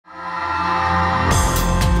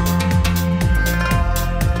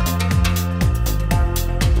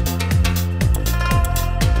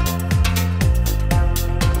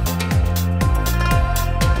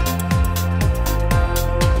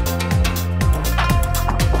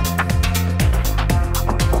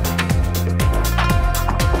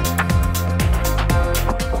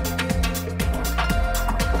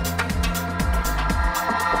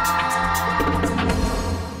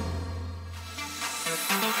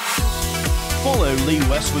Follow Lee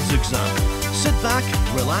Westwood's example. Sit back,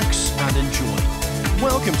 relax and enjoy.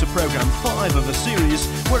 Welcome to Programme 5 of a series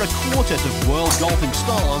where a quartet of world golfing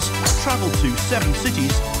stars travel to 7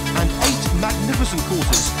 cities and 8 magnificent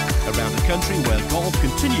courses around a country where golf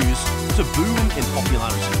continues to boom in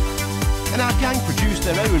popularity. And our gang produced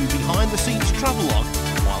their own behind-the-scenes travelogue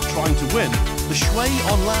while trying to win the Shui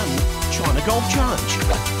on Land China Golf Challenge.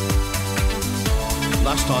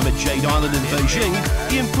 Last time at Jade Island in Beijing,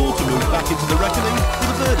 Ian Poulter moved back into the reckoning with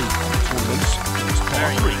a birdie. Tournament's first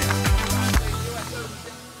par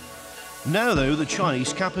 3. Now, though, the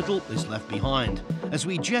Chinese capital is left behind as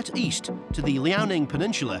we jet east to the Liaoning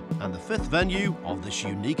Peninsula and the 5th venue of this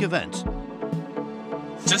unique event.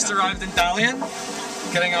 Just arrived in Dalian,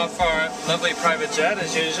 getting off our lovely private jet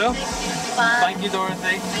as usual. Thank you,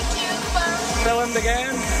 Dorothy. Thank you. Filmed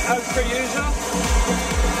again, as per usual.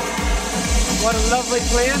 What a lovely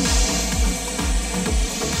plane.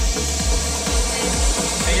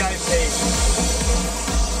 VIP.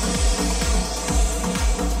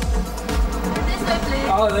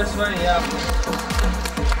 Oh, this way, yeah.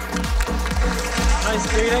 Nice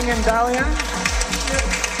greeting in Dalian.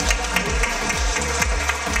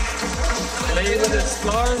 Lee with his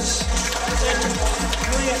flowers.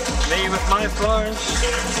 Me with my flowers.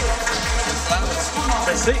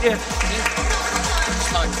 To suit you.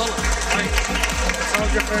 It's my colour. Right.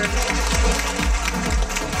 Photographer.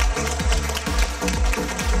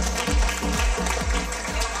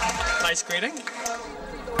 Nice greeting.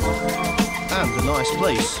 And a nice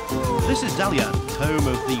place. This is Dalian, home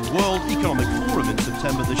of the World Economic Forum in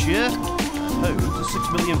September this year, and home to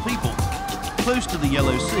 6 million people. Close to the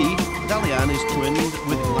Yellow Sea, Dalian is twinned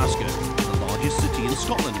with Glasgow, the largest city in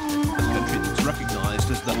Scotland, a country that's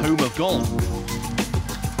recognised as the home of golf.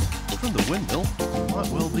 From the windmill, it might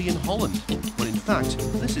well be in Holland, but in fact,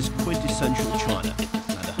 this is quintessential China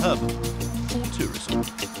and a hub for tourism.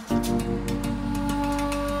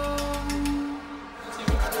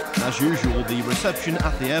 As usual, the reception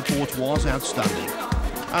at the airport was outstanding,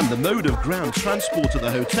 and the mode of ground transport to the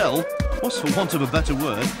hotel was, for want of a better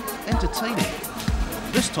word, entertaining.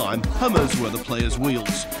 This time, Hummers were the players'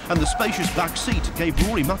 wheels, and the spacious back seat gave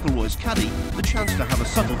Rory McIlroy's caddy the chance to have a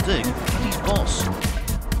subtle dig at his boss.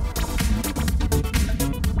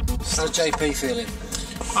 How's JP feeling?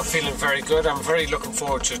 I'm feeling very good. I'm very looking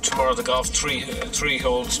forward to tomorrow, the golf three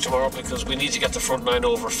holes tomorrow, because we need to get the front nine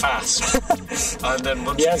over fast. And then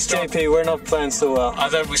once yes, we start, JP, we're not playing so well. And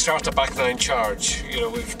then we start the back nine charge. You know,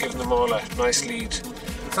 we've given them all a nice lead.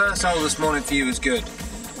 First hole this morning for you was good.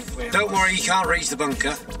 Don't worry, you can't reach the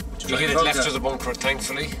bunker. You hit it left of the bunker,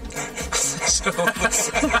 thankfully. This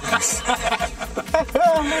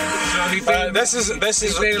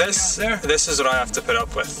is what I have to put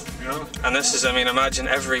up with. Yeah. And this is, I mean, imagine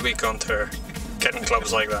every week on tour getting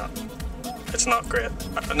clubs like that. It's not great.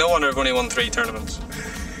 No wonder I've only won 3 tournaments.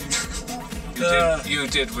 You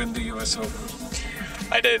did win the US Open.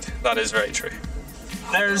 I did. That is very true.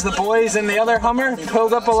 There's the boys in the other Hummer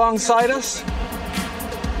pulled up alongside us.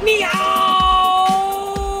 Meow!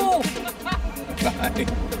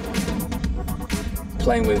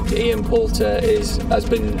 Playing with Ian Poulter has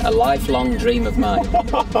been a lifelong dream of mine.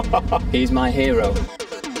 He's my hero.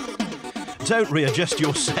 Don't readjust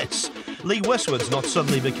your sets. Lee Westwood's not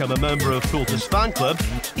suddenly become a member of Poulter's fan club.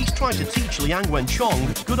 He's trying to teach Liang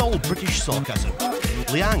Wen-Chong good old British sarcasm.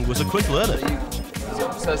 Liang was a quick learner.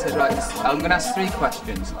 So I said, right, I'm going to ask 3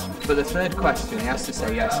 questions. For the 3rd question, he has to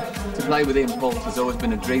say yes. To play with Ian Poulter has always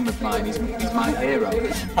been a dream of mine. He's my hero.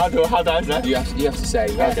 How do I answer that? You have to say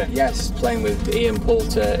yes. Okay. Yes. Playing with Ian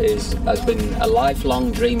Poulter has been a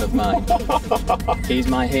lifelong dream of mine. He's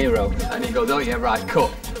my hero. And he goes, oh yeah, right,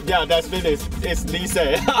 cut. Yeah, that's finished. It's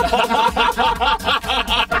Lisa.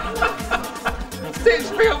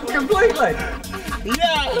 Stitched me up completely.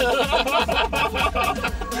 Yeah.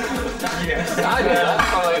 Yes, I did that,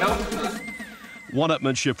 probably enough.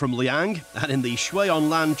 One-upmanship from Liang, and in the Shui on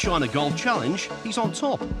Land China Golf Challenge, he's on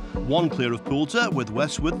top. 1 clear of Poulter, with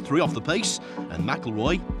Westwood 3 off the pace, and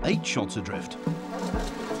McIlroy 8 shots adrift.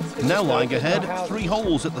 Now lying ahead, 3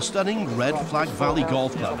 holes at the stunning Red Flag Valley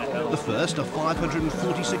Golf Club. The first, a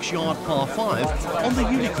 546-yard par 5 on the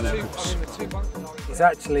Unicorn course. It's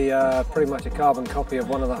actually pretty much a carbon copy of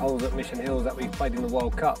one of the holes at Mission Hills that we played in the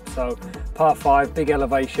World Cup. So par 5, big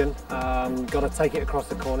elevation, got to take it across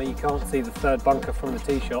the corner. You can't see the 3rd bunker from the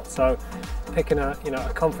tee shot, so picking a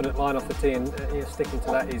confident line off the tee and sticking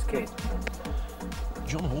to that is key.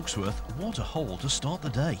 John Hawksworth, what a hole to start the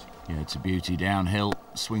day. Yeah, it's a beauty downhill,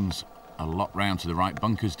 swings a lot round to the right,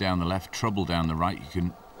 bunkers down the left, trouble down the right. You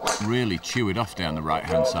can really chew it off down the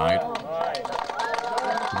right-hand side.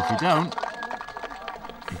 But if you don't,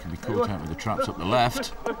 He can be caught out with the traps up the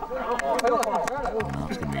left. Oh,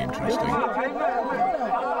 that's going to be interesting.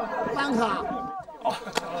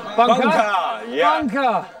 Bunker, yeah.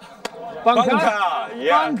 Bunker! Bunker! Bunker,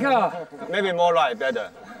 yeah. Bunker! Maybe more right, better.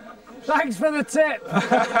 Thanks for the tip!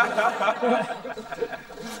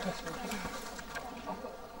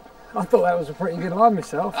 I thought that was a pretty good line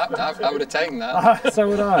myself. I would have taken that. So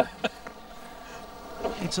would I.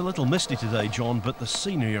 It's a little misty today, John, but the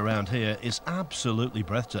scenery around here is absolutely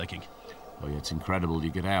breathtaking. Oh yeah, it's incredible. You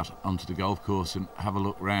get out onto the golf course and have a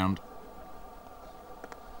look round.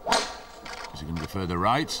 Is he going to go further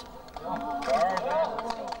right?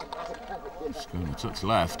 Just going a touch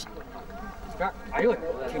left.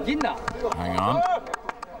 Hang on.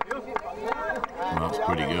 Well, that's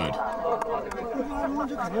pretty good.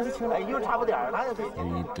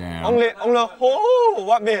 Lead down. Only, oh,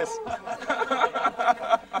 what miss?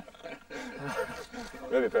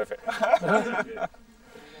 Really perfect.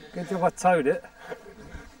 Good job I towed it.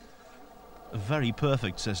 Very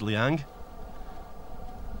perfect, says Liang.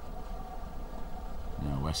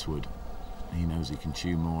 Now Westwood, he knows he can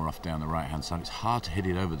chew more off down the right hand side. It's hard to hit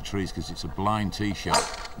it over the trees because it's a blind tee shot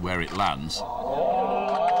where it lands.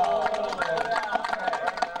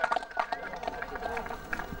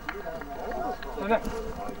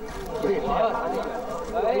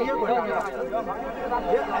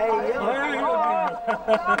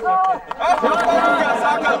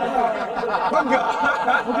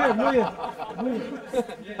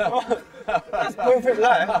 That's perfect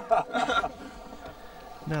there.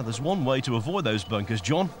 Now there's one way to avoid those bunkers,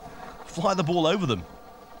 John. Fly the ball over them.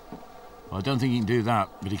 Well, I don't think he can do that,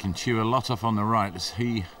 but he can chew a lot off on the right. Let's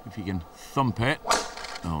see if he can thump it.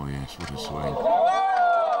 Oh yes, what a swing.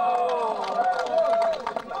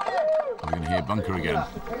 We're going to hear bunker again.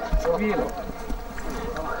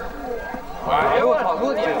 Wow.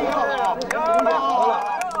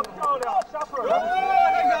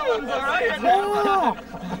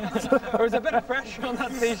 There was a bit of pressure on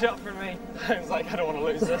that tee shot for me. I was like, I don't want to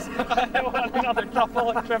lose this. I want another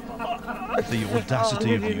double and triple. The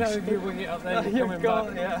audacity of youth. If you wing it up there, you're coming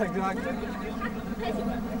back. Yeah, exactly.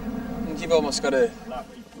 You've almost got to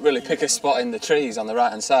really pick a spot in the trees on the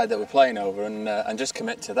right-hand side that we're playing over and just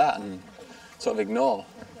commit to that and sort of ignore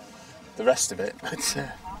the rest of it. But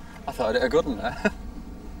I thought I did a good one there.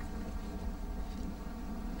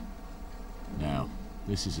 Now,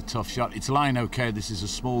 this is a tough shot. It's lying okay. This is a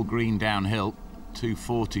small green downhill,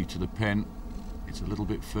 240 to the pin. It's a little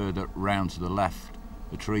bit further round to the left.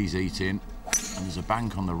 The trees eat in, and there's a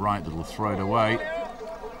bank on the right that'll throw it away.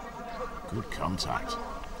 Good contact.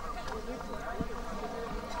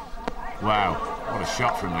 Wow, what a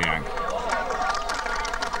shot from Liang.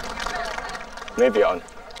 Maybe on.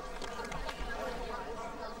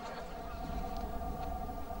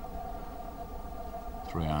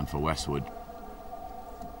 Three iron for Westwood.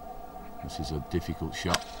 This is a difficult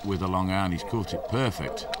shot with a long iron. He's caught it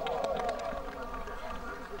perfect.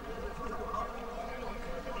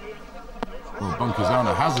 Well, bunkers aren't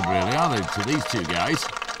a hazard really, are they, to these two guys?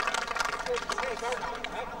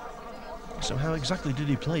 So how exactly did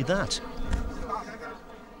he play that?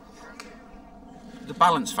 The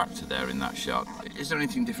balance factor there in that shot, is there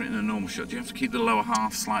anything different in a normal shot? Do you have to keep the lower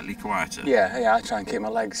half slightly quieter? Yeah, I try and keep my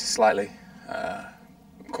legs slightly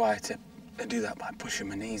quieter. I do that by pushing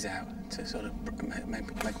my knees out to sort of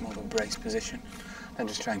make more of a brace position, and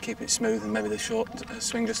just try and keep it smooth and maybe the short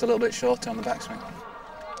swing just a little bit shorter on the backswing.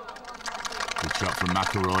 Good shot from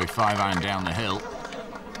McIlroy, 5 iron down the hill,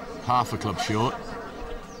 half a club short.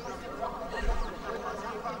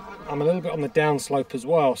 I'm a little bit on the downslope as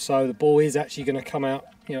well, so the ball is actually going to come out,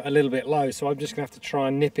 a little bit low. So I'm just going to have to try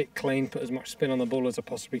and nip it clean, put as much spin on the ball as I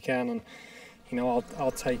possibly can, and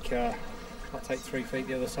I'll take 3 feet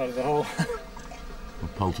the other side of the hole. Well,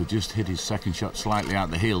 Poulter just hit his second shot slightly out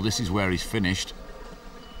the heel. This is where he's finished.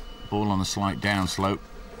 Ball on a slight downslope,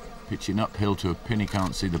 pitching uphill to a pin he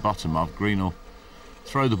can't see the bottom of. Green will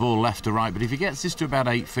throw the ball left to right, but if he gets this to about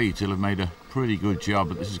 8 feet, he'll have made a pretty good job,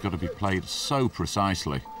 but this has got to be played so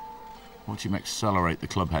precisely. Watch him accelerate the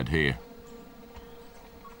club head here.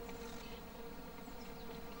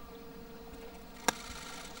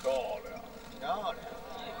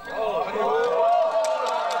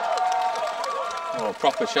 Oh,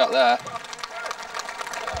 proper shot there.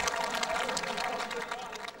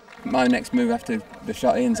 My next move after the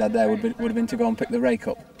shot Ian's had there would have been to go and pick the rake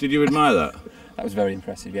up. Did you admire that? That was very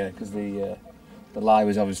impressive, yeah, because the lie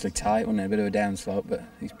was obviously tight, wasn't it? A bit of a downslope, but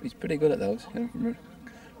he's pretty good at those.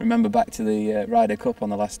 Remember back to the Ryder Cup on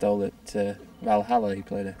the last hole at Valhalla, he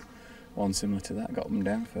played one similar to that, got them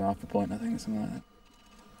down for half a point, I think, or something like that.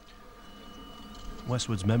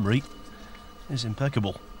 Westwood's memory is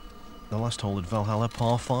impeccable. The last hole at Valhalla,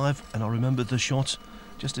 par 5, and I remember the shot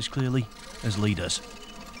just as clearly as Lee does.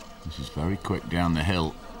 This is very quick down the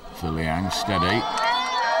hill for Liang, steady.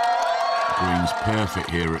 Green's perfect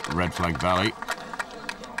here at Red Flag Valley.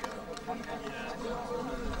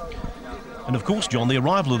 And of course, John, the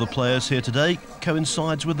arrival of the players here today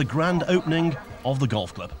coincides with the grand opening of the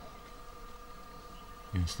golf club.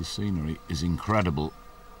 Yes, the scenery is incredible.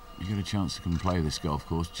 If you get a chance to come play this golf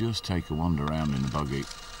course, just take a wander around in the buggy.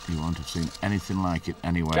 You won't have seen anything like it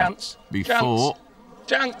anywhere Chance. before.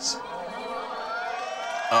 Chance.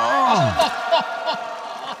 Oh!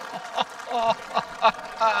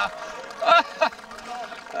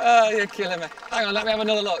 Oh, you're killing me. Hang on, let me have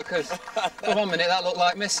another look, because for 1 minute that looked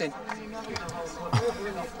like missing.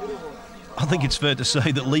 I think it's fair to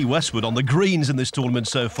say that Lee Westwood on the greens in this tournament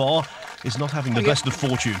so far is not having the best of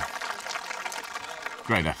fortune.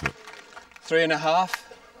 Great effort. 3.5.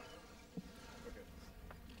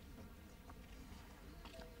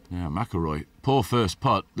 Yeah, McIlroy, poor first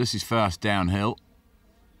putt. This is fast downhill.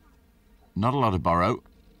 Not a lot of borrow.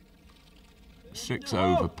 6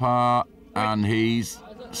 over par, and he's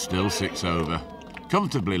still 6 over.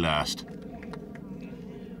 Comfortably last.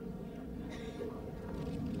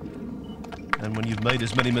 And when you've made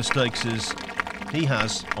as many mistakes as he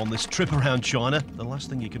has on this trip around China, the last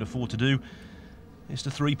thing you can afford to do is to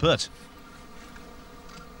 3-putt.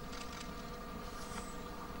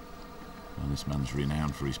 Well, this man's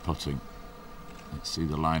renowned for his putting. Let's see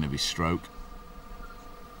the line of his stroke.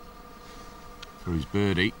 For his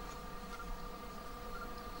birdie.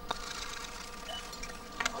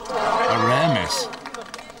 A rare miss.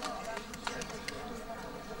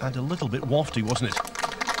 And a little bit wafty, wasn't it?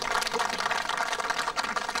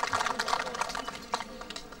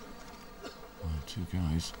 Well, 2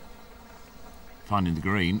 guys finding the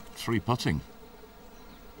green, 3 putting.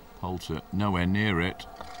 Poulter nowhere near it,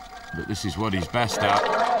 but this is what he's best at.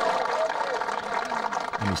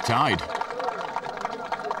 And he's tied.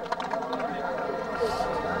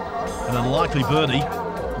 An unlikely birdie,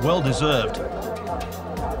 well deserved.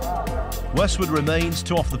 Westwood remains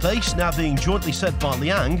 2 off the pace, now being jointly set by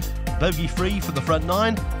Liang, bogey free for the front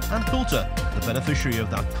 9, and Poulter, the beneficiary of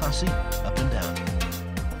that classy up and down.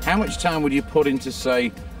 How much time would you put into,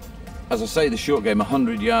 say, as I say, the short game,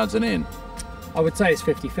 100 yards and in? I would say it's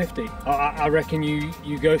 50-50. I reckon you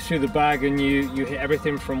go through the bag and you hit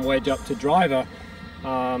everything from wedge up to driver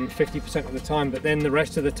 50% of the time, but then the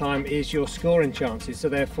rest of the time is your scoring chances. So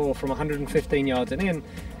therefore, from 115 yards and in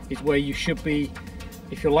is where you should be.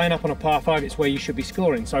 If you're laying up on a par 5, it's where you should be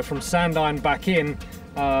scoring. So from sand iron back in,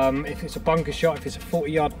 if it's a bunker shot, if it's a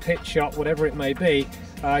 40-yard pitch shot, whatever it may be,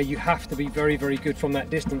 you have to be very, very good from that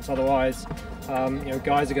distance. Otherwise,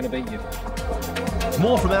 guys are going to beat you.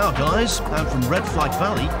 More from our guys and from Red Flag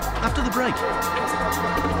Valley after the break.